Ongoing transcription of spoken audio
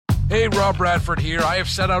Hey, Rob Bradford here. I have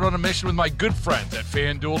set out on a mission with my good friends at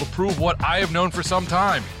FanDuel to prove what I have known for some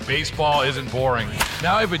time. Baseball isn't boring.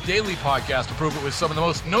 Now I have a daily podcast to prove it with some of the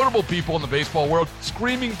most notable people in the baseball world,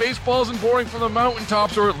 screaming baseball isn't boring from the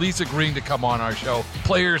mountaintops, or at least agreeing to come on our show.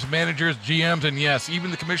 Players, managers, GMs, and yes, even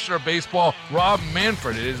the commissioner of baseball, Rob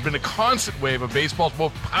Manfred. It has been a constant wave of baseball's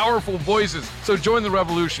most powerful voices. So join the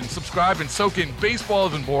revolution. Subscribe and soak in Baseball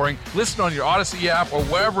Isn't Boring. Listen on your Odyssey app or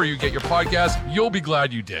wherever you get your podcast. You'll be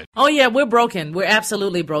glad you did. Oh, yeah, we're broken. We're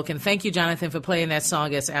absolutely broken. Thank you, Jonathan, for playing that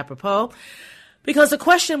song as apropos. Because the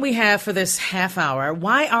question we have for this half hour,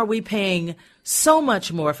 why are we paying so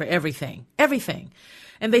much more for everything? Everything.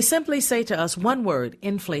 And they simply say to us one word,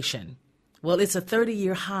 inflation. Well, it's a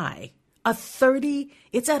 30-year high.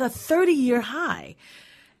 It's at a 30-year high.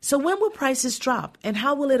 So when will prices drop, and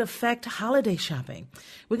how will it affect holiday shopping?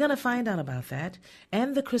 We're going to find out about that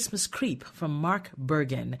and the Christmas creep from Mark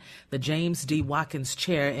Bergen, the James D. Watkins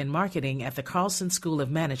Chair in Marketing at the Carlson School of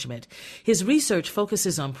Management. His research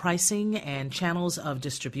focuses on pricing and channels of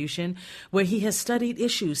distribution, where he has studied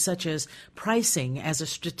issues such as pricing as a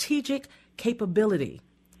strategic capability.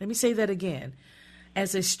 Let me say that again.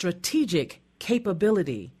 As a strategic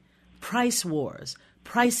capability, price wars,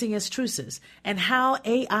 pricing as truces, and how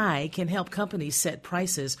AI can help companies set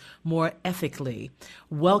prices more ethically.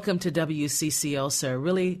 Welcome to WCCO, sir.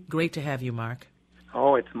 Really great to have you, Mark.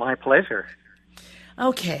 Oh, it's my pleasure.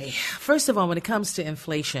 Okay. First of all, when it comes to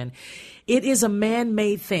inflation, it is a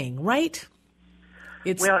man-made thing, right?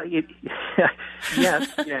 Yes.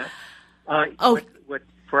 What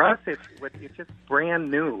for us, it's just brand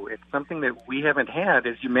new. It's something that we haven't had,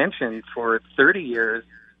 as you mentioned, for 30 years.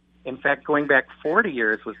 In fact, going back 40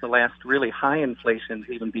 years was the last really high inflation,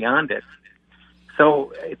 even beyond it.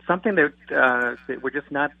 So it's something that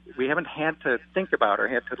we haven't had to think about or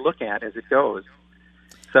had to look at as it goes.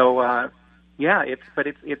 So, when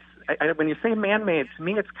you say man-made, to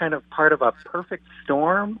me, it's kind of part of a perfect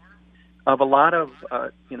storm of a lot of,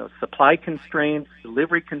 supply constraints,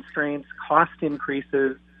 delivery constraints, cost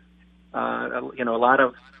increases, a lot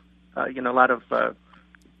of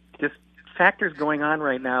just factors going on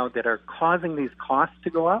right now that are causing these costs to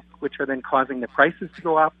go up, which are then causing the prices to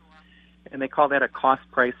go up, and they call that a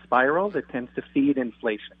cost-price spiral that tends to feed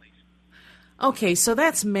inflation. Okay, so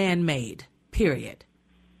that's man-made, period.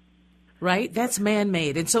 Right? That's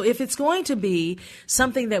man-made. And so if it's going to be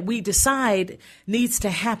something that we decide needs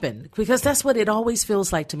to happen, because that's what it always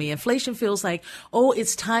feels like to me. Inflation feels like, oh,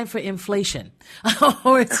 it's time for inflation.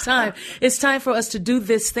 Or it's time for us to do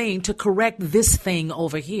this thing, to correct this thing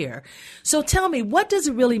over here. So tell me, what does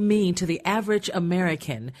it really mean to the average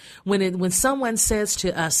American when someone says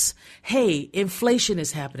to us, hey, inflation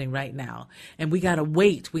is happening right now, and we gotta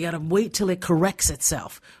wait till it corrects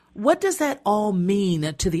itself? What does that all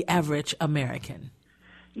mean to the average American?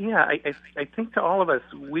 Yeah, I think to all of us,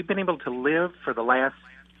 we've been able to live for the last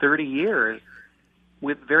 30 years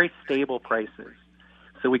with very stable prices.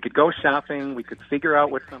 So we could go shopping, we could figure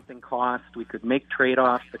out what something cost, we could make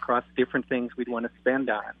trade-offs across different things we'd want to spend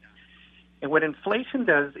on. And what inflation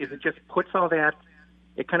does is it just puts all that,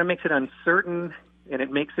 it kind of makes it uncertain, and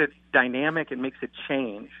it makes it dynamic, it makes it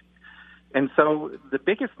change. And so the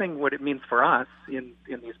biggest thing, what it means for us in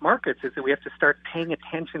these markets, is that we have to start paying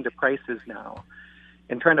attention to prices now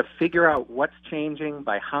and trying to figure out what's changing,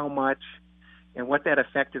 by how much, and what that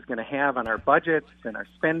effect is going to have on our budgets and our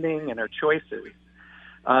spending and our choices.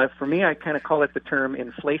 For me, I kind of call it the term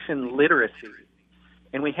inflation literacy.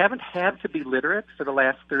 And we haven't had to be literate for the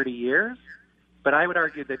last 30 years, but I would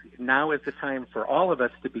argue that now is the time for all of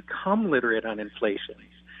us to become literate on inflation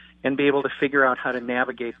and be able to figure out how to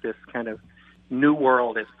navigate this kind of new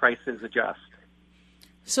world as prices adjust.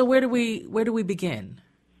 So where do we begin?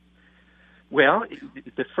 Well,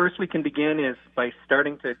 the first we can begin is by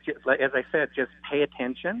starting to, as I said, just pay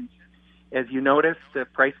attention. As you notice, the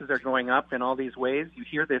prices are going up in all these ways. You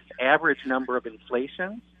hear this average number of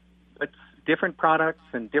inflation, but different products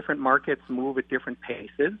and different markets move at different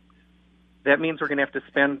paces. That means we're going to have to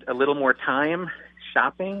spend a little more time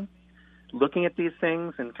shopping, looking at these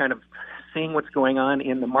things and kind of seeing what's going on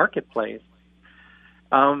in the marketplace.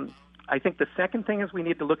 I think the second thing is we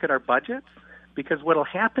need to look at our budgets, because what will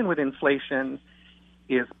happen with inflation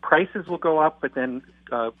is prices will go up, but then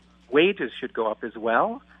wages should go up as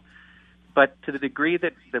well. But to the degree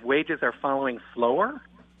that the wages are following slower,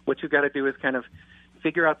 what you've got to do is kind of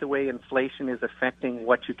figure out the way inflation is affecting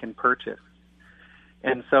what you can purchase.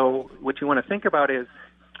 And so what you want to think about is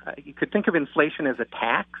you could think of inflation as a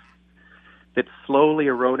tax that's slowly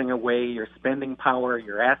eroding away your spending power,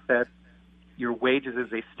 your assets, your wages as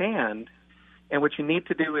they stand. And what you need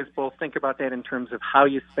to do is both think about that in terms of how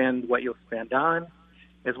you spend what you'll spend on,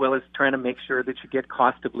 as well as trying to make sure that you get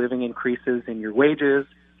cost of living increases in your wages,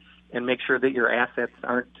 and make sure that your assets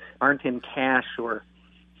aren't in cash or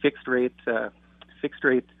fixed rate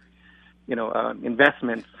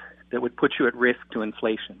investments that would put you at risk to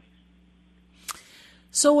inflation.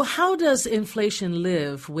 So how does inflation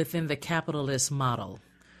live within the capitalist model?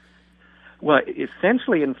 Well,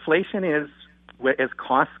 essentially, inflation is as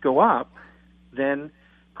costs go up, then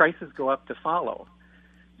prices go up to follow.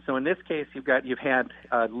 So in this case, you've had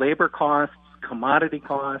labor costs, commodity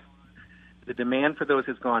costs. The demand for those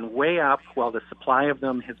has gone way up while the supply of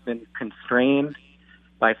them has been constrained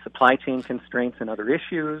by supply chain constraints and other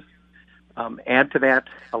issues. Add to that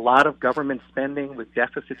a lot of government spending with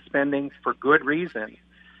deficit spending for good reason,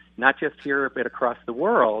 not just here but across the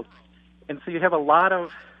world. And so you have a lot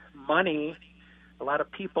of money, a lot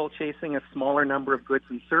of people chasing a smaller number of goods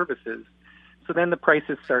and services. So then the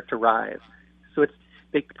prices start to rise. So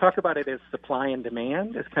they talk about it as supply and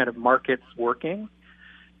demand, as kind of markets working.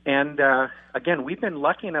 And again, we've been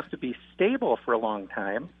lucky enough to be stable for a long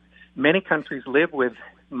time. Many countries live with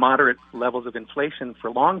moderate levels of inflation for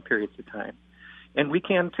long periods of time. And we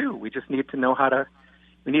can too. We just need to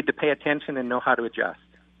we need to pay attention and know how to adjust.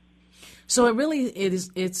 So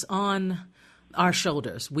it's on our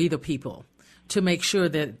shoulders, we the people, to make sure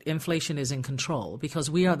that inflation is in control, because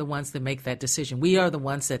we are the ones that make that decision. We are the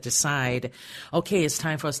ones that decide, okay, it's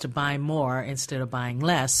time for us to buy more instead of buying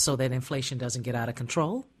less so that inflation doesn't get out of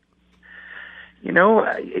control.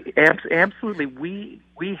 Absolutely.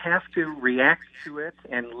 We have to react to it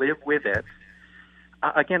and live with it.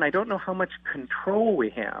 Again, I don't know how much control we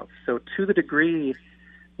have. So to the degree,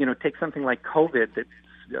 take something like COVID that,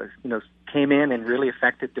 came in and really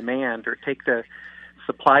affected demand, or take the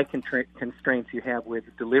supply constraints you have with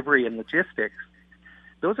delivery and logistics.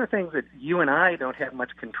 Those are things that you and I don't have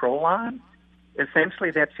much control on.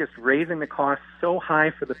 Essentially, that's just raising the cost so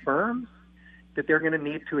high for the firms that they're going to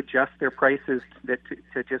need to adjust their prices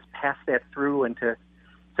to just pass that through and to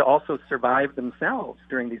also survive themselves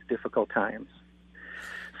during these difficult times.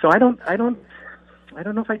 So I don't know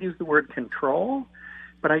if I'd use the word control,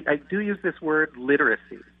 but I do use this word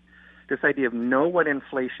literacy. This idea of know what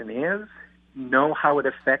inflation is, know how it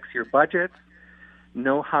affects your budget,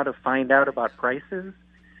 know how to find out about prices,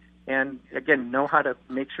 and again, know how to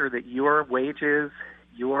make sure that your wages,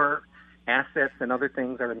 your assets, and other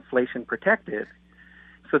things are inflation protected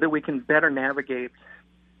so that we can better navigate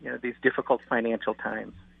these difficult financial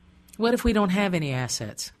times. What if we don't have any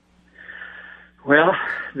assets? Well,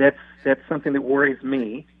 that's something that worries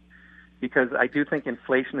me, because I do think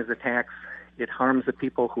inflation is a tax. It harms the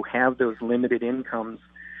people who have those limited incomes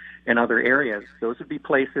in other areas. Those would be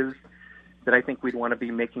places that I think we'd want to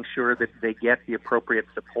be making sure that they get the appropriate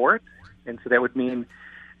support. And so that would mean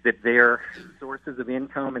that their sources of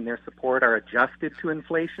income and their support are adjusted to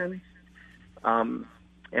inflation. And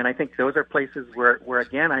I think those are places where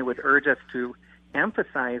again, I would urge us to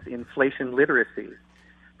emphasize inflation literacy,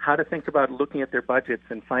 how to think about looking at their budgets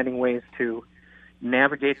and finding ways to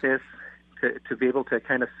navigate this, to be able to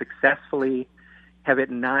kind of successfully have it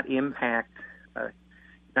not impact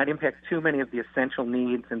too many of the essential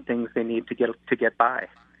needs and things they need to get by.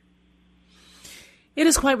 It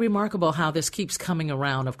is quite remarkable how this keeps coming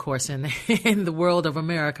around, of course, in the world of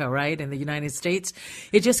America, right? In the United States,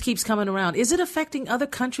 it just keeps coming around. Is it affecting other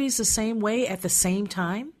countries the same way at the same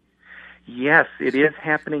time? Yes, it is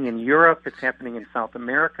happening in Europe. It's happening in South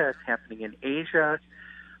America. It's happening in Asia.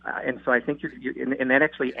 And so I think and that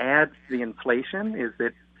actually adds the inflation, is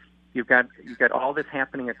that you've got all this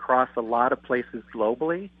happening across a lot of places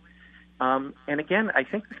globally. And again, I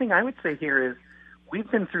think the thing I would say here is we've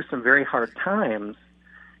been through some very hard times,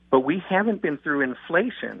 but we haven't been through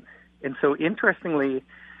inflation. And so interestingly,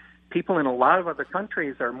 people in a lot of other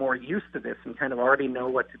countries are more used to this and kind of already know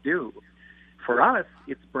what to do. For us,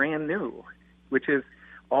 it's brand new, which is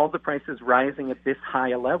all the prices rising at this high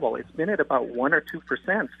a level. It's been at about 1 or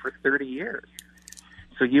 2% for 30 years.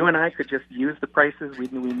 So you and I could just use the prices we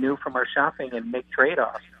knew from our shopping and make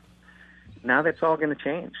trade-offs. Now that's all going to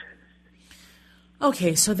change.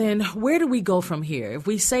 Okay, so then where do we go from here? If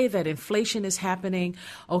we say that inflation is happening,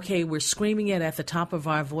 okay, we're screaming it at the top of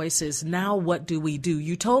our voices. Now what do we do?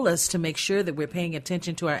 You told us to make sure that we're paying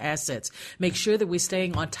attention to our assets, make sure that we're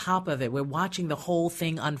staying on top of it. We're watching the whole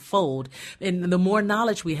thing unfold. And the more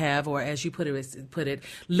knowledge we have, or as you put it,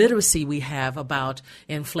 literacy we have about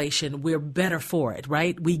inflation, we're better for it,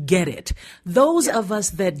 right? We get it. Those of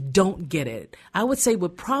us that don't get it, I would say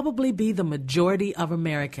would probably be the majority of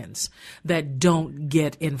Americans that don't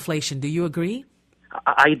get inflation. Do you agree?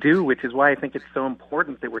 I do, which is why I think it's so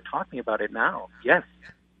important that we're talking about it now. Yes.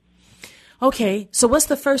 Okay, so what's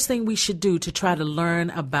the first thing we should do to try to learn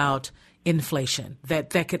about inflation that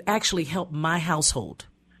could actually help my household,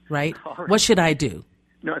 right? Right. What should I do?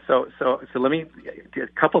 No, so let me a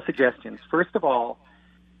couple suggestions. First of all,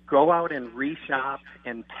 go out and reshop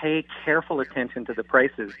and pay careful attention to the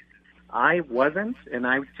prices. I wasn't, and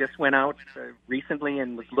I just went out recently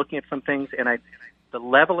and was looking at some things, and the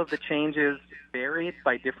level of the changes varied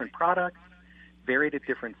by different products, varied at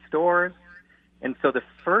different stores. And so the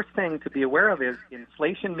first thing to be aware of is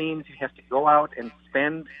inflation means you have to go out and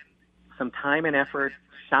spend some time and effort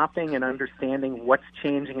shopping and understanding what's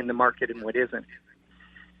changing in the market and what isn't.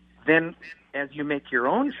 Then as you make your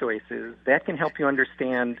own choices, that can help you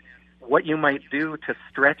understand what you might do to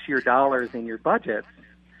stretch your dollars in your budget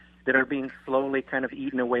that are being slowly kind of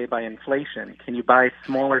eaten away by inflation. Can you buy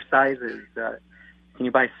smaller sizes? Can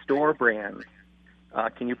you buy store brands?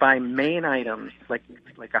 Can you buy main items like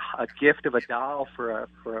a gift of a doll for a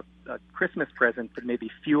Christmas present, but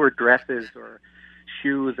maybe fewer dresses or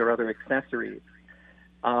shoes or other accessories?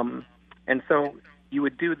 And so you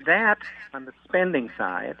would do that on the spending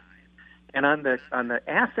side. And on the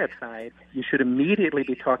asset side, you should immediately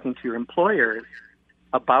be talking to your employers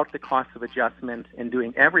about the cost of adjustment and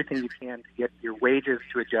doing everything you can to get your wages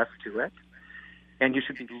to adjust to it. And you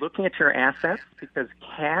should be looking at your assets, because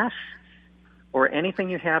cash or anything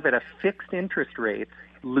you have at a fixed interest rate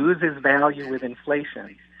loses value with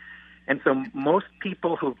inflation. And so most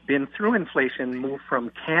people who've been through inflation move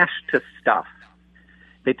from cash to stuff.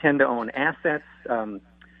 They tend to own assets.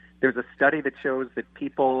 There's a study that shows that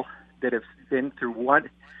people that have been through 1%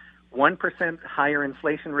 higher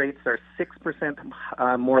inflation rates are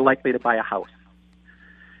 6% more likely to buy a house.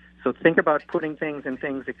 So think about putting things in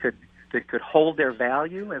things that could hold their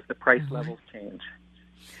value as the price levels change.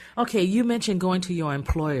 Okay, you mentioned going to your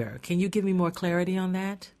employer. Can you give me more clarity on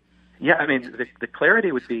that? Yeah, I mean, the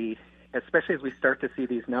clarity would be, especially as we start to see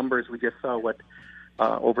these numbers, we just saw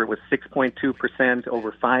over was 6.2%,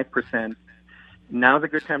 over 5%. Now's a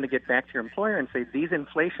good time to get back to your employer and say, these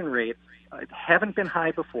inflation rates haven't been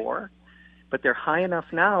high before, but they're high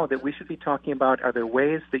enough now that we should be talking about, are there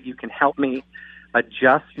ways that you can help me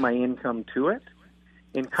adjust my income to it?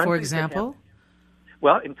 In countries For example?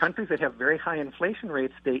 In countries that have very high inflation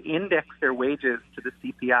rates, they index their wages to the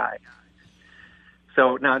CPI.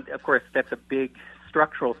 So now, of course, that's a big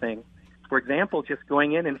structural thing. For example, just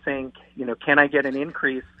going in and saying, can I get an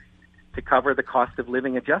increase to cover the cost of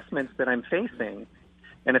living adjustments that I'm facing?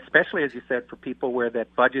 And especially, as you said, for people where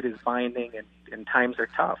that budget is binding and times are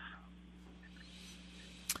tough.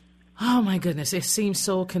 Oh, my goodness. It seems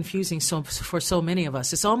so confusing for so many of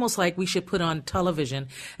us. It's almost like we should put on television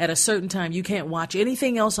at a certain time. You can't watch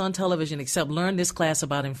anything else on television except learn this class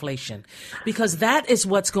about inflation, because that is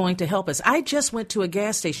what's going to help us. I just went to a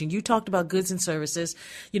gas station. You talked about goods and services.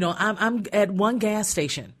 I'm at one gas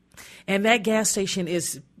station. And that gas station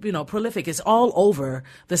is, prolific. It's all over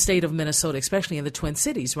the state of Minnesota, especially in the Twin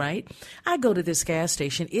Cities, right? I go to this gas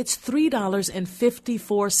station. It's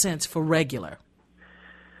 $3.54 for regular.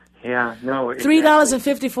 Yeah, no. Exactly.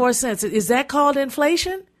 $3.54. Is that called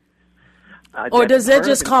inflation? Or does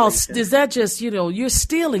that just you're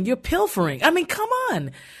stealing, you're pilfering? I mean, come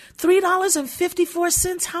on.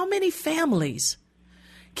 $3.54. How many families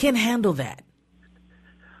can handle that?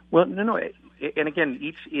 Well, no. And again,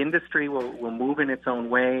 each industry will move in its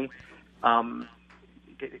own way.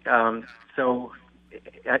 So,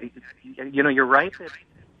 you're right that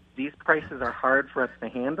these prices are hard for us to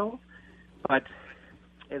handle. But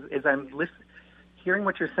as I'm hearing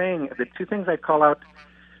what you're saying, the two things I call out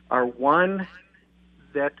are, one,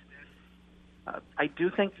 that I do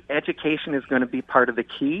think education is going to be part of the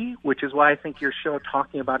key, which is why I think your show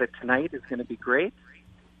talking about it tonight is going to be great.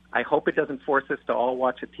 I hope it doesn't force us to all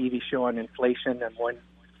watch a TV show on inflation and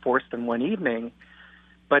forced in one evening.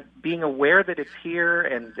 But being aware that it's here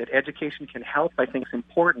and that education can help, I think, is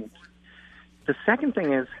important. The second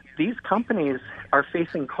thing is these companies are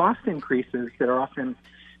facing cost increases that are often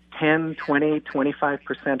 10, 20,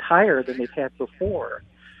 25% higher than they've had before.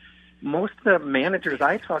 Most of the managers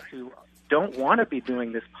I talk to don't want to be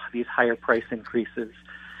doing these higher price increases.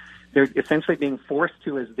 They're essentially being forced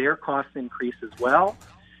to as their costs increase as well,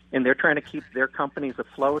 and they're trying to keep their companies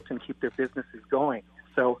afloat and keep their businesses going.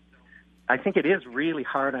 So I think it is really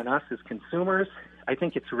hard on us as consumers. I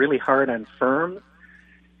think it's really hard on firms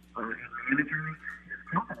or managers.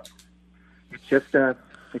 It's just a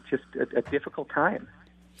difficult time.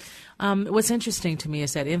 What's interesting to me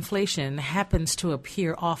is that inflation happens to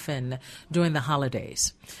appear often during the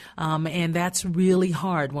holidays. And that's really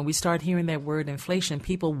hard. When we start hearing that word inflation,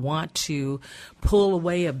 people want to pull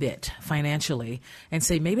away a bit financially and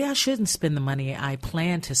say, maybe I shouldn't spend the money I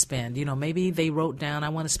plan to spend. Maybe they wrote down, I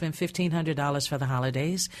want to spend $1,500 for the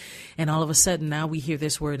holidays. And all of a sudden now we hear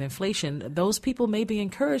this word inflation. Those people may be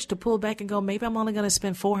encouraged to pull back and go, maybe I'm only going to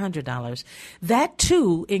spend $400. That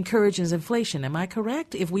too encourages inflation. Am I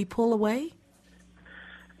correct? If we pull away?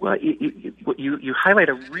 Well, you highlight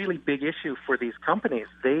a really big issue for these companies.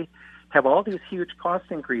 They have all these huge cost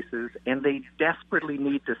increases, and they desperately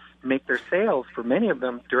need to make their sales, for many of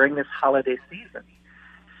them, during this holiday season.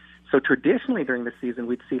 So traditionally during the season,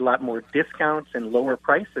 we'd see a lot more discounts and lower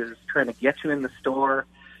prices trying to get you in the store,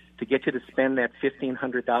 to get you to spend that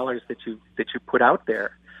 $1,500 that you put out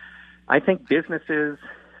there. I think businesses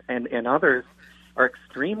and others are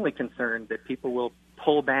extremely concerned that people will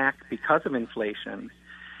pull back because of inflation,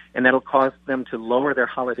 and that'll cause them to lower their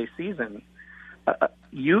holiday season.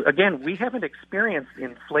 We haven't experienced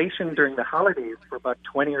inflation during the holidays for about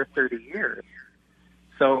 20 or 30 years.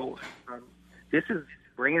 So this is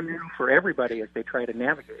brand new for everybody as they try to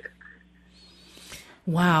navigate it.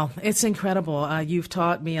 Wow, it's incredible. You've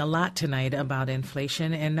taught me a lot tonight about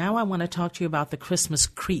inflation, and now I want to talk to you about the Christmas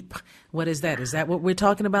creep. What is that? Is that what we're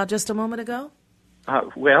talking about just a moment ago?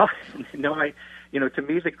 To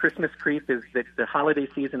me, the Christmas creep is that the holiday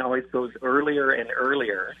season always goes earlier and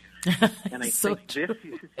earlier. And I think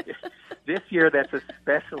this year that's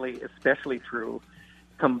especially true.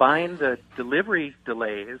 Combine the delivery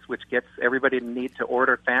delays, which gets everybody to need to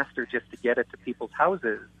order faster just to get it to people's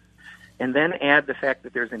houses, and then add the fact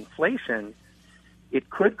that there's inflation. It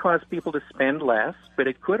could cause people to spend less, but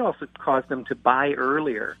it could also cause them to buy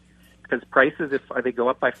earlier. Because prices, if they go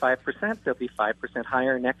up by 5%, they'll be 5%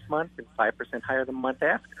 higher next month and 5% higher the month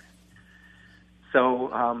after. So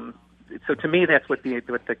to me, that's what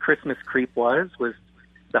the Christmas creep was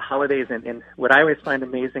the holidays. And what I always find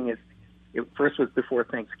amazing is it first was before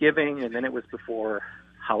Thanksgiving, and then it was before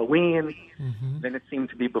Halloween. Mm-hmm. Then it seemed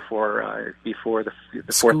to be before the 4th of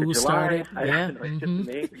July. Started. Yeah. It's just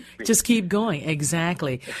amazing. Just keep going.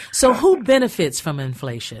 Exactly. So who benefits from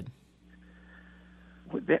inflation?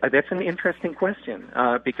 That's an interesting question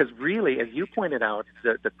because really, as you pointed out,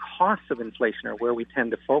 the costs of inflation are where we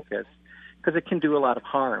tend to focus because it can do a lot of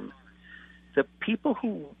harm. The people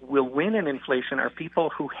who will win in inflation are people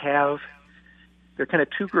who have, there are kind of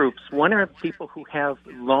two groups. One are people who have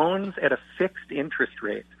loans at a fixed interest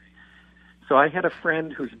rate. So I had a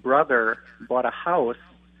friend whose brother bought a house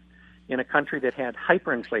in a country that had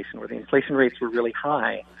hyperinflation, where the inflation rates were really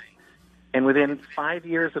high. And within 5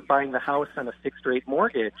 years of buying the house on a fixed-rate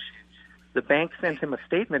mortgage, the bank sent him a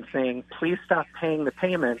statement saying, please stop paying the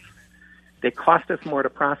payments. They cost us more to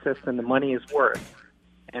process than the money is worth.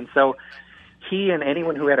 And so he and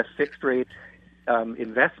anyone who had a fixed-rate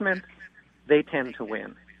investment, they tend to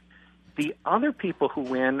win. The other people who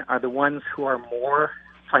win are the ones who are more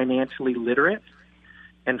financially literate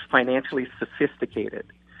and financially sophisticated.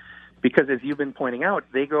 Because as you've been pointing out,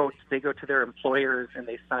 they go to their employers and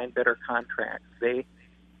they sign better contracts. They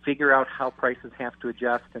figure out how prices have to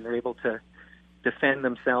adjust, and they're able to defend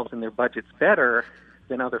themselves and their budgets better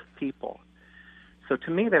than other people. So to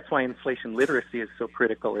me, that's why inflation literacy is so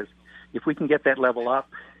critical. Is if we can get that level up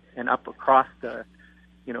and up across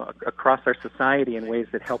across our society in ways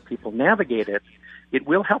that help people navigate it, it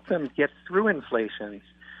will help them get through inflation.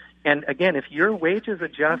 And again, if your wages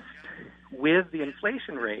adjust with the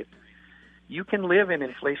inflation rate, you can live in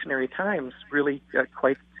inflationary times really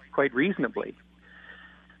quite reasonably.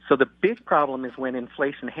 So the big problem is when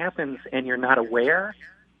inflation happens and you're not aware,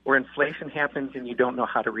 or inflation happens and you don't know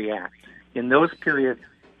how to react. In those periods,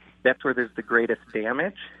 that's where there's the greatest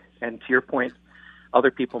damage. And to your point,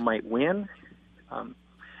 other people might win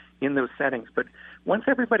in those settings. But once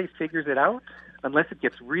everybody figures it out, unless it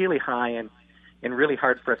gets really high and really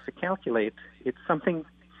hard for us to calculate, it's something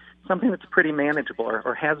that's pretty manageable,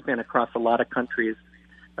 or has been across a lot of countries,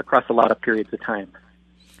 across a lot of periods of time.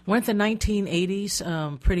 Weren't the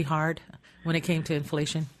 1980s pretty hard when it came to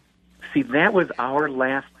inflation? See, that was our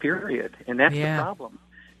last period, and that's the problem.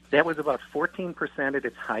 That was about 14% at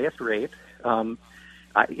its highest rate. I'm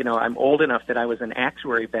old enough that I was an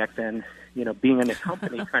actuary back then, being in a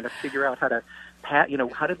company trying to figure out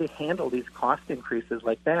how did they handle these cost increases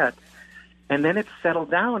like that? And then it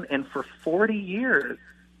settled down, and for 40 years,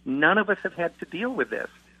 none of us have had to deal with this.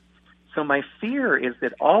 So my fear is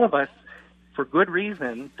that all of us, for good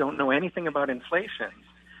reason, don't know anything about inflation.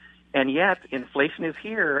 And yet, inflation is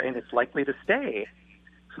here, and it's likely to stay.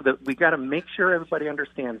 So that we got to make sure everybody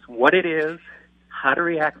understands what it is, how to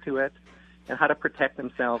react to it and how to protect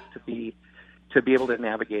themselves to be able to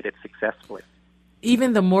navigate it successfully.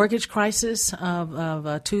 Even the mortgage crisis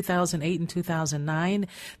of 2008 and 2009,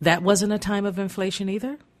 that wasn't a time of inflation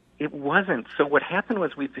either? It wasn't. So what happened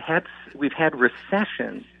was we've had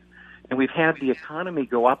recessions, and we've had the economy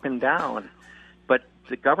go up and down, but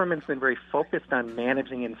the government's been very focused on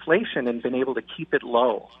managing inflation and been able to keep it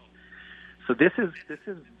low. So this is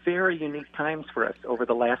very unique times for us over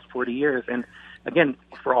the last 40 years. And again,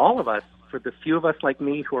 for all of us, for the few of us like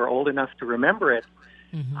me who are old enough to remember it,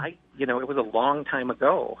 it was a long time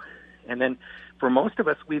ago. And then for most of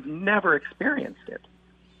us, we've never experienced it.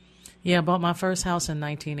 Yeah, I bought my first house in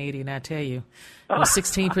 1980, and I tell you, it was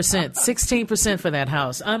 16%. 16% for that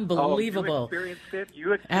house. Unbelievable. Oh, you experienced it?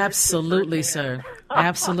 Absolutely, sir.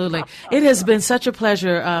 Absolutely. It has been such a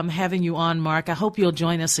pleasure having you on, Mark. I hope you'll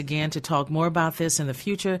join us again to talk more about this in the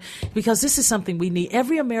future, because this is something we need.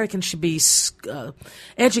 Every American should be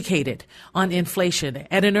educated on inflation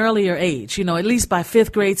at an earlier age. You know, at least by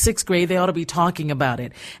 5th grade, 6th grade, they ought to be talking about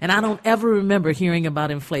it. And I don't ever remember hearing about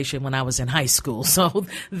inflation when I was in high school. So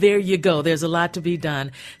there you go. There's a lot to be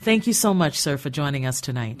done. Thank you so much, sir, for joining us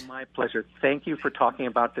tonight. My pleasure. Thank you for talking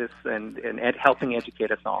about this and helping educate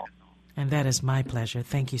us all. And that is my pleasure.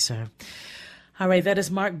 Thank you, sir. All right, that is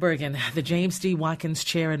Mark Bergen, the James D. Watkins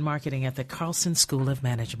Chair in Marketing at the Carlson School of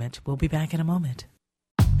Management. We'll be back in a moment.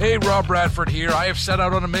 Hey, Rob Bradford here. I have set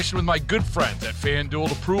out on a mission with my good friends at FanDuel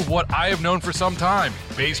to prove what I have known for some time.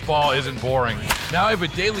 Baseball isn't boring. Now I have a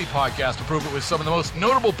daily podcast to prove it with some of the most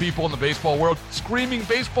notable people in the baseball world, screaming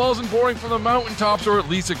baseball isn't boring from the mountaintops, or at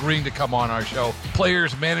least agreeing to come on our show.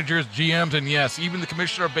 Players, managers, GMs, and yes, even the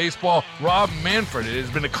commissioner of baseball, Rob Manfred. It has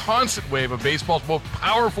been a constant wave of baseball's most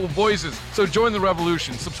powerful voices. So join the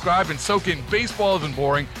revolution. Subscribe and soak in Baseball Isn't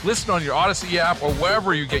Boring. Listen on your Odyssey app or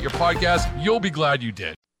wherever you get your podcasts. You'll be glad you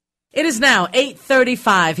did. It is now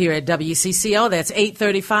 8:35 here at WCCO. That's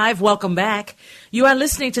 8:35. Welcome back. You are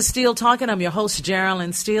listening to Steele Talking. I'm your host,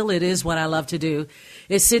 Geraldine Steele. It is what I love to do,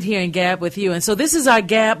 is sit here and gab with you. And so this is our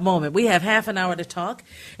gab moment. We have half an hour to talk,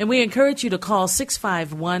 and we encourage you to call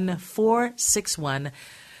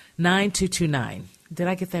 651-461-9229. Did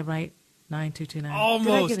I get that right? 9229.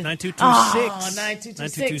 Almost. 9226. Oh,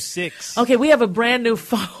 9226. Okay, we have a brand new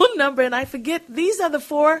phone number, and I forget, these are the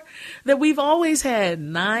four that we've always had.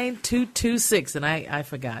 9226, and I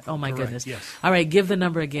forgot. Oh, my Correct, goodness. yes. All right, give the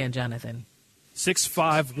number again, Jonathan.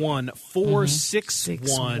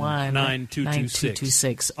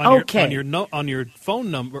 651-461-9226. Okay. On your phone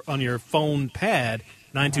number, on your phone pad,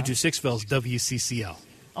 9226 spells WCCL.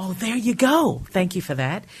 Oh, there you go. Thank you for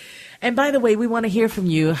that. And by the way, we want to hear from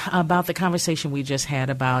you about the conversation we just had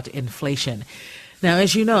about inflation. Now,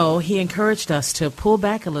 as you know, he encouraged us to pull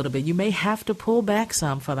back a little bit. You may have to pull back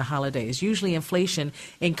some for the holidays. Usually inflation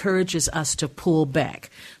encourages us to pull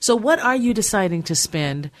back. So what are you deciding to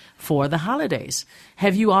spend for the holidays?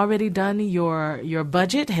 Have you already done your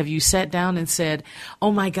budget? Have you sat down and said,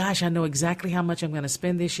 oh my gosh, I know exactly how much I'm going to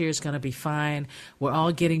spend this year. It's going to be fine. We're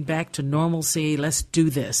all getting back to normalcy. Let's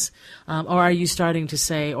do this. Or are you starting to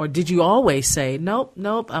say, or did you always say, nope,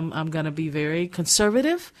 I'm going to be very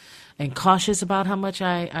conservative and cautious about how much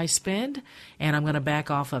I spend, and I'm going to back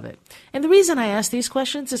off of it. And the reason I ask these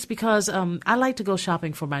questions is because I like to go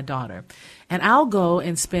shopping for my daughter, and I'll go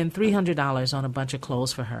and spend $300 on a bunch of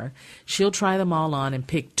clothes for her. She'll try them all on and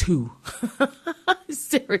pick two.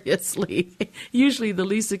 Seriously. Usually the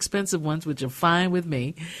least expensive ones, which are fine with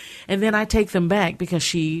me. And then I take them back because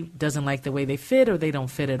she doesn't like the way they fit, or they don't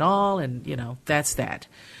fit at all, and, that's that.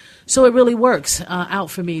 So it really works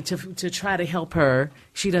out for me to try to help her.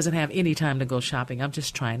 She doesn't have any time to go shopping. I'm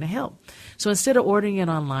just trying to help. So instead of ordering it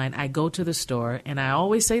online, I go to the store, and I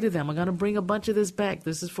always say to them, I'm going to bring a bunch of this back.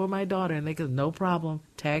 This is for my daughter. And they go, no problem.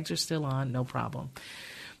 Tags are still on. No problem.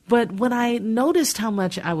 But when I noticed how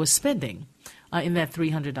much I was spending in that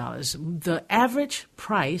 $300, the average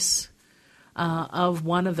price of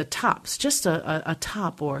one of the tops, just a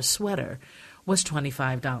top or a sweater, was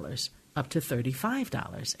 $25. Up to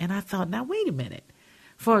 $35. And I thought, now, wait a minute.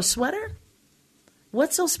 For a sweater?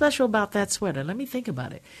 What's so special about that sweater? Let me think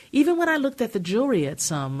about it. Even when I looked at the jewelry at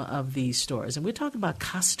some of these stores, and we're talking about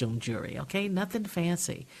costume jewelry, okay? Nothing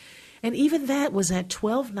fancy. And even that was at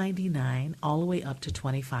 $12.99 all the way up to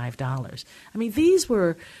 $25. I mean, these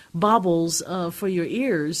were baubles for your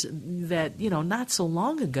ears that, not so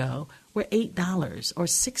long ago were $8 or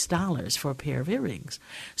 $6 for a pair of earrings.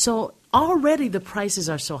 So already the prices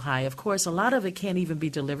are so high. Of course, a lot of it can't even be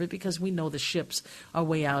delivered because we know the ships are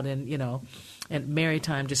way out in, and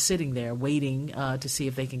maritime, just sitting there waiting to see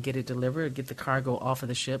if they can get it delivered or get the cargo off of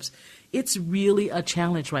the ships. It's really a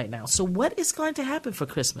challenge right now. So what is going to happen for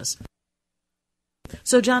Christmas?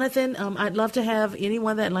 So, Jonathan, I'd love to have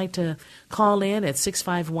anyone that'd like to call in at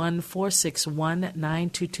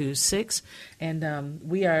 651-461-9226. And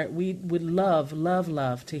we would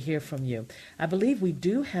love to hear from you. I believe we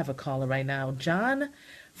do have a caller right now. John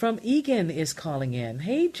from Eagan is calling in.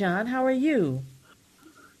 Hey, John, how are you?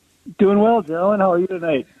 Doing well, Joan. How are you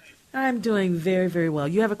tonight? I'm doing very, very well.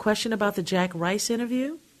 You have a question about the Jack Rice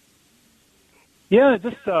interview? Yeah,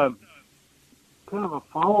 just kind of a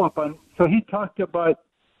follow-up on. So he talked about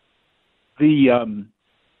the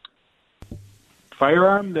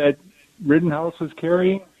firearm that Rittenhouse was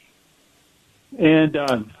carrying, and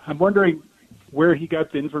I'm wondering where he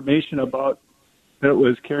got the information about that it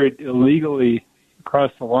was carried illegally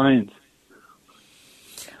across the lines.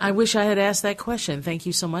 I wish I had asked that question. Thank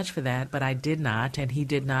you so much for that, but I did not, and he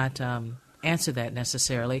did not answer that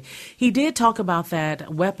necessarily. He did talk about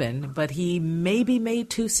that weapon, but he maybe made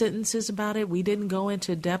 2 sentences about it. We didn't go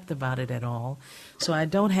into depth about it at all. So I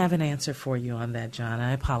don't have an answer for you on that, John.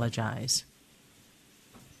 I apologize.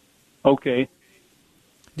 Okay.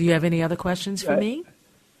 Do you have any other questions for me?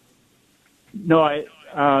 No,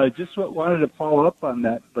 I just wanted to follow up on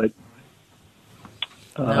that, but...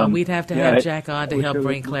 No, we'd have to have Jack on to help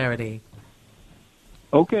bring clarity.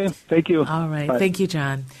 Okay, thank you. All right, Bye. Thank you,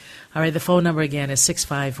 John. All right, the phone number again is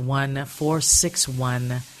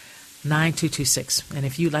 651-461-9226. And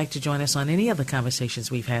if you'd like to join us on any of the conversations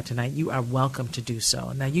we've had tonight, you are welcome to do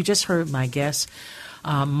so. Now, you just heard my guest,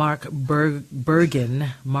 Mark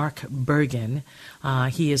Bergen. Mark Bergen.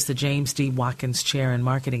 He is the James D. Watkins Chair in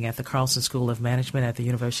Marketing at the Carlson School of Management at the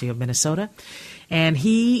University of Minnesota. And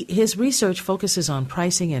his research focuses on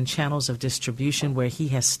pricing and channels of distribution, where he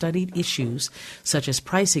has studied issues such as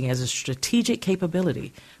pricing as a strategic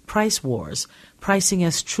capability, price wars, pricing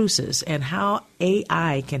as truces, and how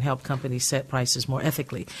AI can help companies set prices more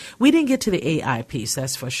ethically. We didn't get to the AI piece,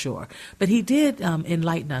 that's for sure. But he did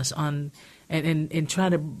enlighten us on and try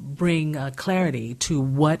to bring clarity to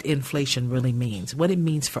what inflation really means, what it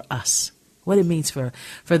means for us, what it means for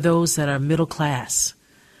those that are middle class.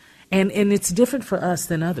 And it's different for us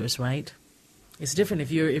than others, right? It's different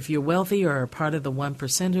if you're wealthy or part of the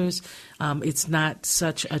 1%ers. It's not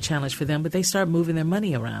such a challenge for them, but they start moving their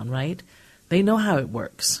money around, right? They know how it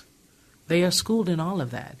works. They are schooled in all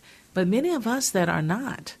of that. But many of us that are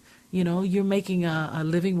not, you're making a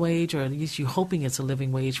living wage, or at least you're hoping it's a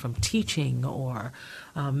living wage from teaching or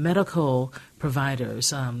medical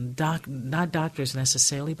providers, not doctors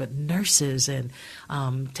necessarily, but nurses and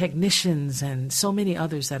technicians and so many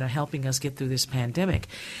others that are helping us get through this pandemic.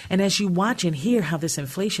 And as you watch and hear how this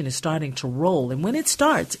inflation is starting to roll, and when it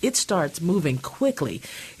starts moving quickly.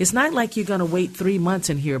 It's not like you're going to wait 3 months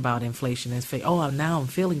and hear about inflation and say, oh, now I'm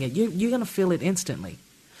feeling it. You're going to feel it instantly.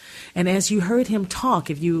 And as you heard him talk,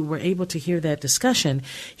 if you were able to hear that discussion,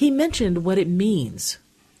 he mentioned what it means.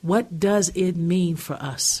 What does it mean for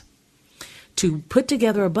us to put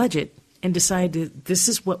together a budget and decide that this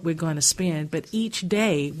is what we're going to spend, but each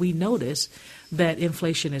day we notice that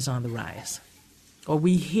inflation is on the rise, or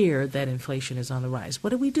we hear that inflation is on the rise?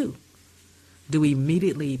 What do? Do we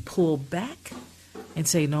immediately pull back and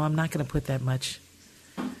say, no, I'm not going to put that much,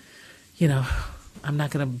 I'm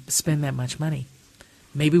not going to spend that much money?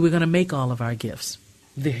 Maybe we're going to make all of our gifts.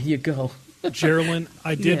 There you go. Geraldine,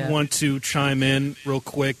 I did want to chime in real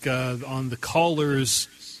quick on the caller's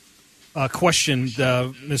question,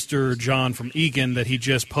 Mr. John from Eagan, that he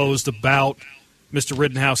just posed about Mr.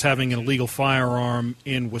 Rittenhouse having an illegal firearm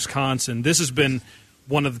in Wisconsin. This has been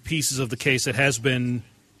one of the pieces of the case that has been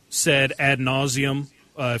said ad nauseum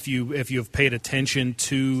if you have paid attention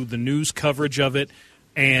to the news coverage of it.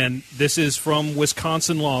 And this is from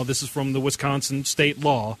Wisconsin law. This is from the Wisconsin state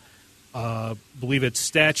law. Believe it's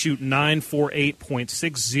statute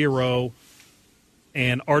 948.60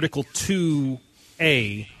 and Article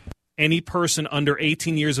 2A. Any person under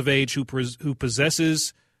 18 years of age who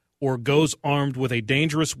possesses or goes armed with a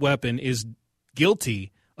dangerous weapon is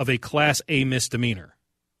guilty of a Class A misdemeanor.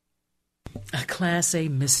 A Class A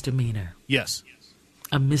misdemeanor. Yes.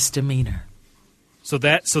 A misdemeanor. So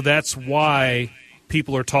that's why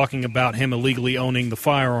people are talking about him illegally owning the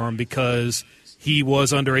firearm, because he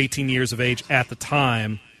was under 18 years of age at the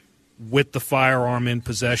time with the firearm in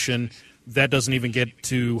possession. That doesn't even get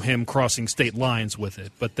to him crossing state lines with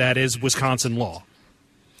it, but that is Wisconsin law.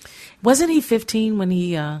 Wasn't he 15 when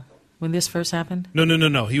this first happened?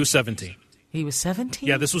 No. He was 17. He was 17?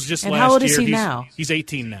 Yeah, this was just and last year. How old is he now? He's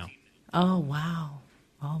 18 now. Oh, wow.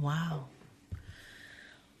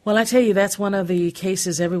 Well, I tell you, that's one of the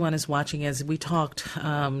cases everyone is watching. As we talked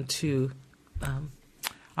to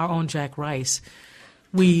our own Jack Rice,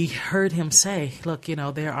 we heard him say, look,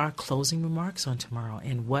 there are closing remarks on tomorrow,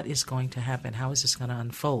 and what is going to happen? How is this going to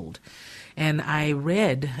unfold? And I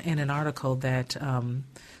read in an article that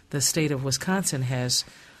the state of Wisconsin has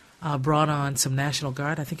brought on some National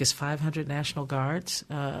Guard. I think it's 500 National Guards.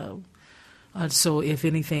 So if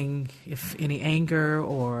any anger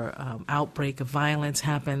or outbreak of violence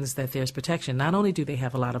happens, that there's protection. Not only do they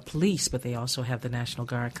have a lot of police, but they also have the National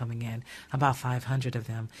Guard coming in, about 500 of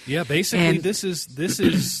them. Yeah, basically this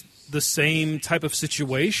is the same type of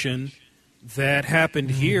situation that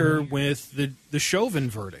happened here with the Chauvin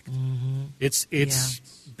verdict. It's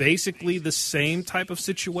basically the same type of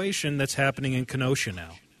situation that's happening in Kenosha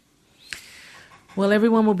now. Well,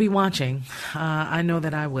 everyone will be watching. I know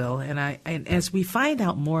that I will. And as we find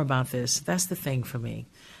out more about this, that's the thing for me.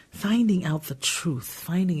 Finding out the truth,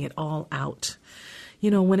 finding it all out.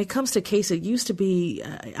 When it comes to case, it used to be,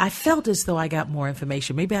 I felt as though I got more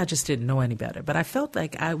information. Maybe I just didn't know any better, but I felt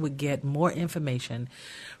like I would get more information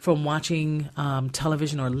from watching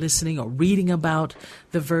television or listening or reading about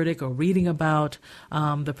the verdict or reading about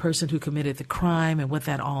the person who committed the crime and what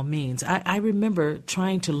that all means. I remember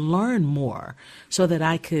trying to learn more so that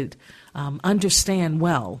I could understand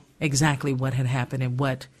well exactly what had happened and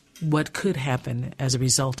what could happen as a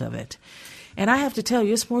result of it. And I have to tell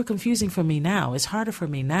you, it's more confusing for me now. It's harder for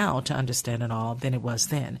me now to understand it all than it was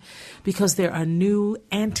then, because there are new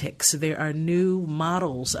antics. There are new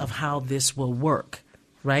models of how this will work,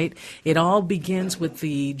 right? It all begins with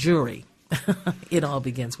the jury. It all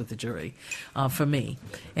begins with the jury for me.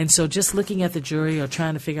 And so just looking at the jury or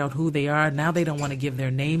trying to figure out who they are, now they don't want to give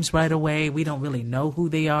their names right away. We don't really know who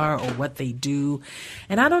they are or what they do.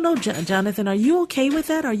 And I don't know, Jonathan, are you okay with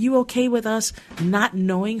that? Are you okay with us not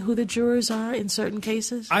knowing who the jurors are in certain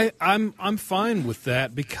cases? I'm fine with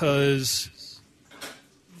that because,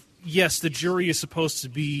 yes, the jury is supposed to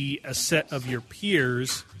be a set of your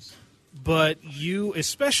peers. But you,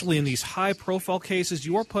 especially in these high-profile cases,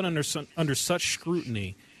 you are put under such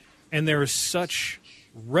scrutiny, and there is such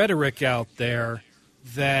rhetoric out there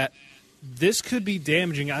that this could be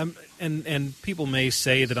damaging. And people may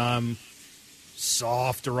say that I'm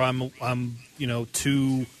soft or I'm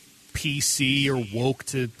too PC or woke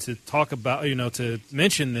to talk about to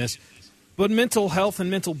mention this, but mental health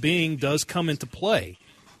and mental being does come into play,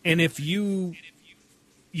 and if your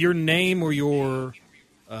name or your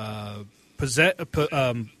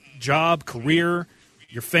job, career,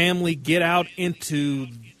 your family get out into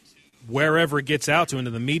wherever it gets out to,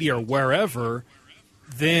 into the media or wherever,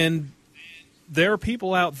 then there are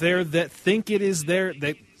people out there that think it is there,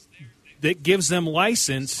 that gives them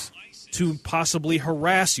license to possibly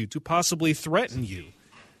harass you, to possibly threaten you.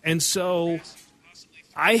 And so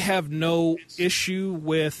I have no issue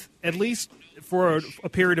with, at least for a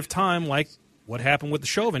period of time, like what happened with the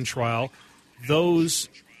Chauvin trial, those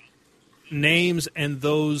names and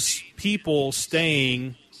those people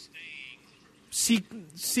staying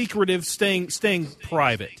secretive, staying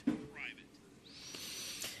private.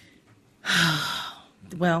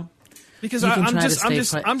 Well, because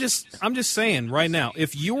I'm just saying right now,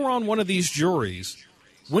 if you were on one of these juries,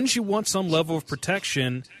 wouldn't you want some level of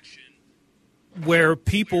protection where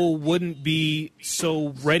people wouldn't be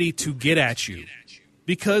so ready to get at you?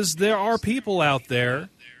 Because there are people out there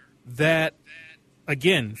that,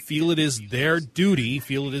 again, feel it is their duty,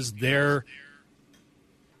 feel it is their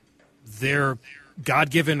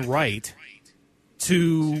God-given right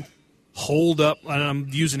to hold up, and I'm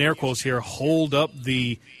using air quotes here, hold up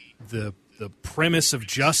the premise of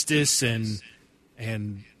justice and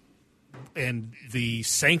the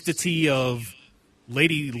sanctity of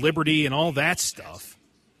Lady Liberty and all that stuff.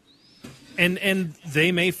 And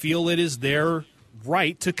they may feel it is their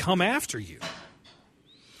right to come after you.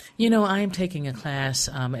 I am taking a class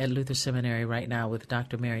at Luther Seminary right now with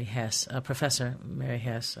Dr. Mary Hess, Professor Mary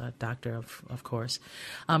Hess, doctor of course.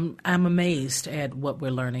 I'm amazed at what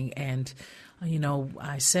we're learning. And,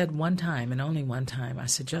 I said one time, and only one time, I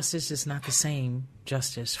said justice is not the same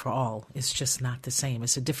justice for all. It's just not the same.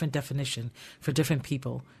 It's a different definition for different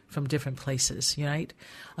people from different places, right?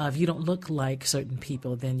 If you don't look like certain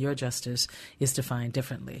people, then your justice is defined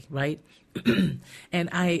differently, right? And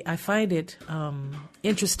I find it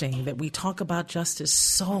interesting that we talk about justice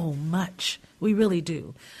so much. We really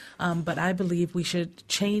do. But I believe we should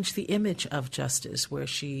change the image of justice, where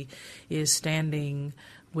she is standing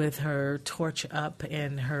with her torch up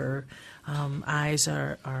and her eyes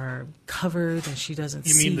are covered and she doesn't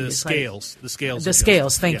see. You mean the scales? The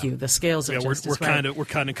scales. Thank you. The scales of We're justice. kind of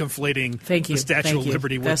conflating the Statue of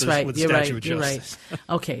Liberty with the Statue of Justice. You're right.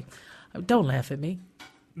 Okay, don't laugh at me.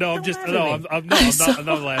 No, I'm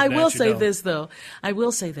not laughing. I will say this though. I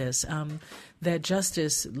will say this. that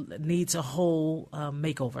justice needs a whole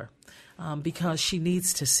makeover because she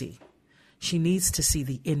needs to see. She needs to see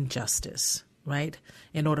the injustice, right?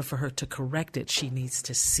 In order for her to correct it, she needs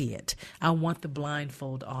to see it. I want the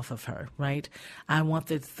blindfold off of her, right? I want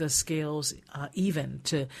the scales even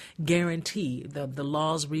to guarantee the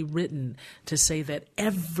laws rewritten to say that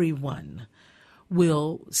everyone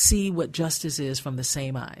will see what justice is from the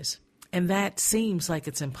same eyes. And that seems like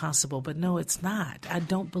it's impossible, but no, it's not. I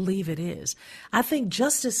don't believe it is. I think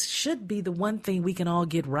justice should be the one thing we can all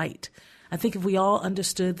get right. I think if we all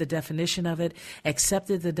understood the definition of it,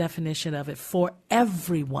 accepted the definition of it for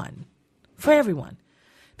everyone,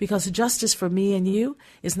 because justice for me and you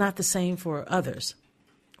is not the same for others,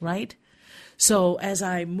 right? So as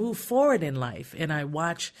I move forward in life and I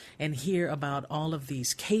watch and hear about all of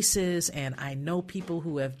these cases, and I know people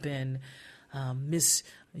who have been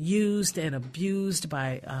misused and abused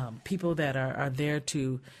by people that are there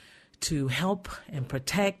to help and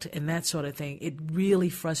protect and that sort of thing, it really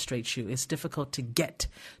frustrates you. It's difficult to get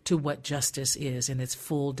to what justice is in its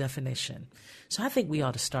full definition. So I think we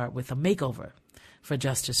ought to start with a makeover for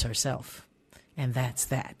justice herself. And that's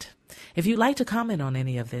that. If you'd like to comment on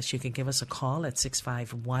any of this, you can give us a call at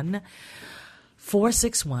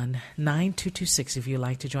 651-461-9226 if you'd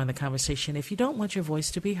like to join the conversation. If you don't want your voice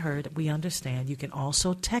to be heard, we understand. You can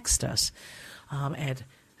also text us at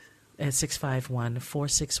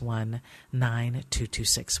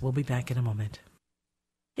 651-461-9226. We'll be back in a moment.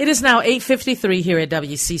 It is now 8:53 here at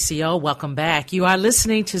WCCO. Welcome back. You are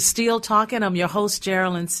listening to Steele Talking. I'm your host,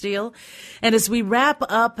 Geraldine Steele. And as we wrap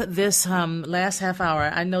up this last half hour,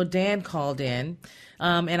 I know Dan called in,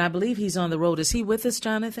 and I believe he's on the road. Is he with us,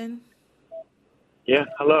 Jonathan? Yeah,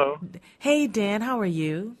 hello. Hey, Dan, how are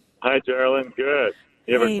you? Hi, Geraldine. Good.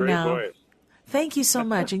 You have a great voice. Thank you so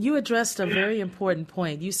much. And you addressed a very important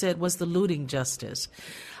point. You said, was the looting justice?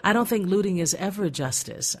 I don't think looting is ever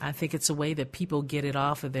justice. I think it's a way that people get it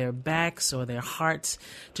off of their backs or their hearts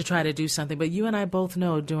to try to do something. But you and I both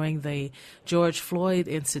know during the George Floyd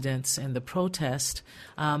incidents and the protest,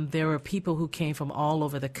 there were people who came from all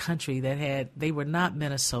over the country they were not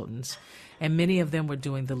Minnesotans. And many of them were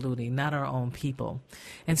doing the looting, not our own people.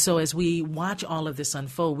 And so as we watch all of this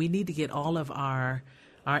unfold, we need to get all of our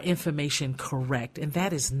information correct. And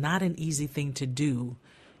that is not an easy thing to do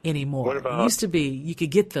anymore. It used to be you could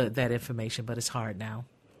get that information, but it's hard now.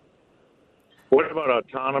 What about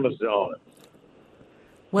autonomous zones?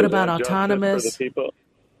 What about autonomous? For the people?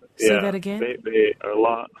 Say that again? They are a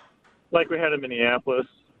lot, like we had in Minneapolis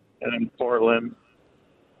and in Portland.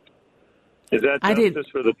 Is that justice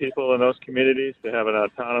for the people in those communities to have an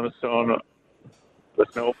autonomous zone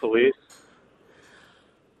with no police?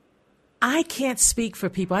 I can't speak for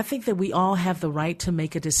people. I think that we all have the right to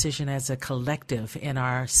make a decision as a collective in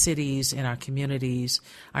our cities, in our communities,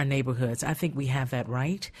 our neighborhoods. I think we have that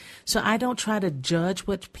right. So I don't try to judge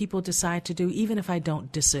what people decide to do, even if I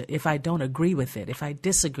don't agree with it. If I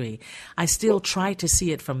disagree, I still try to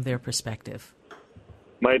see it from their perspective.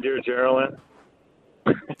 My dear Geraldine.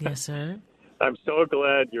 Yes, sir. I'm so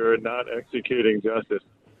glad you're not executing justice.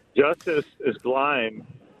 Justice is blind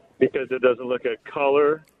because it doesn't look at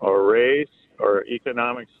color or race or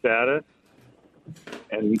economic status.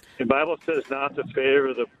 And the Bible says not to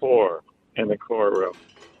favor the poor in the courtroom.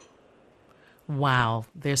 Wow.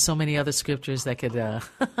 There's so many other scriptures that could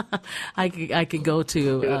I could go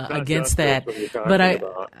to against that.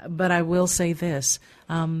 But I will say this.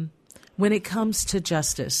 When it comes to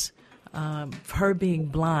justice, her being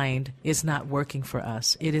blind is not working for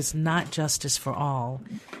us. It is not justice for all.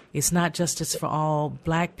 It's not justice for all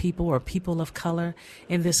black people or people of color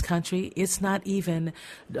in this country. It's not even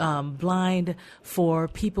blind for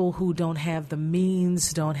people who don't have the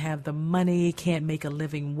means, don't have the money, can't make a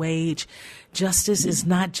living wage. Justice is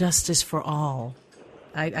not justice for all.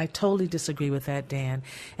 I totally disagree with that, Dan.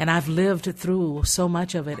 And I've lived through so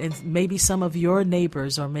much of it. And maybe some of your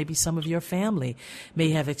neighbors or maybe some of your family may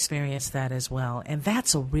have experienced that as well. And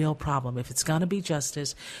that's a real problem. If it's going to be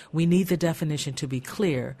justice, we need the definition to be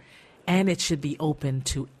clear, and it should be open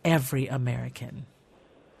to every American.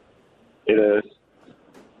 It is.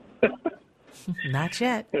 Not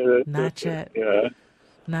yet. Not yet. Yeah.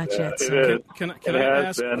 Not yet. So can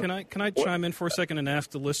I chime in for a second and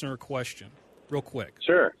ask the listener a question? Real quick.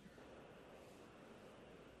 Sure.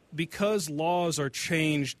 Because laws are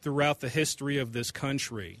changed throughout the history of this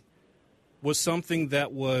country, was something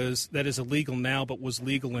that is illegal now but was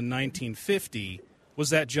legal in 1950,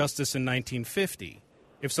 was that justice in 1950?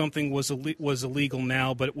 If something was illegal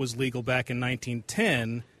now but it was legal back in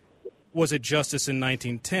 1910, was it justice in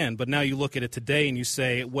 1910? But now you look at it today and you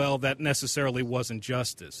say, well, that necessarily wasn't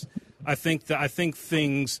justice. I think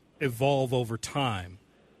things evolve over time,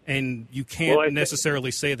 and you can't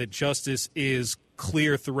necessarily say that justice is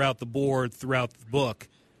clear throughout the board, throughout the book,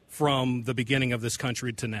 from the beginning of this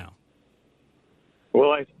country to now.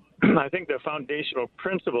 Well, I think the foundational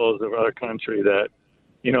principles of our country that,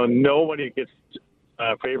 nobody gets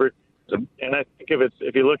favored. And I think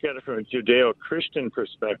if you look at it from a Judeo-Christian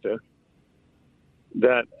perspective,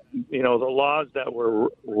 that, the laws that were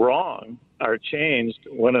wrong are changed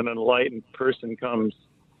when an enlightened person comes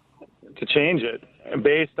to change it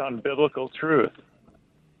based on biblical truth.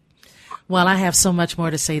 Well, I have so much more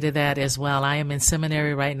to say to that as well. I am in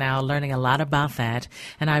seminary right now learning a lot about that,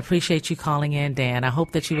 and I appreciate you calling in, Dan. I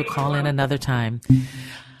hope that you will call in another time.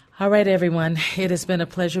 All right, everyone. It has been a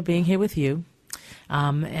pleasure being here with you.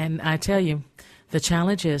 And I tell you, the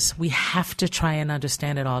challenge is we have to try and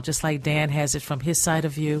understand it all, just like Dan has it from his side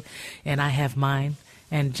of view, and I have mine,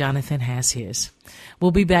 and Jonathan has his.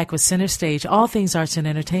 We'll be back with Center Stage, All Things Arts and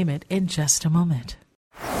Entertainment, in just a moment.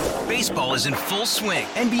 Baseball is in full swing.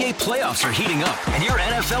 NBA playoffs are heating up, and your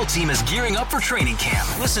NFL team is gearing up for training camp.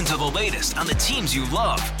 Listen to the latest on the teams you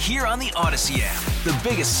love here on the Odyssey app. The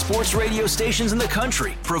biggest sports radio stations in the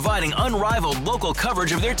country, providing unrivaled local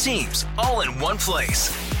coverage of their teams, all in one place.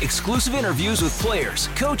 Exclusive interviews with players,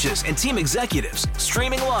 coaches, and team executives,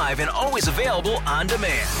 streaming live and always available on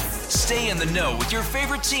demand. Stay in the know with your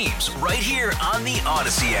favorite teams right here on the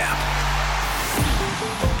Odyssey app.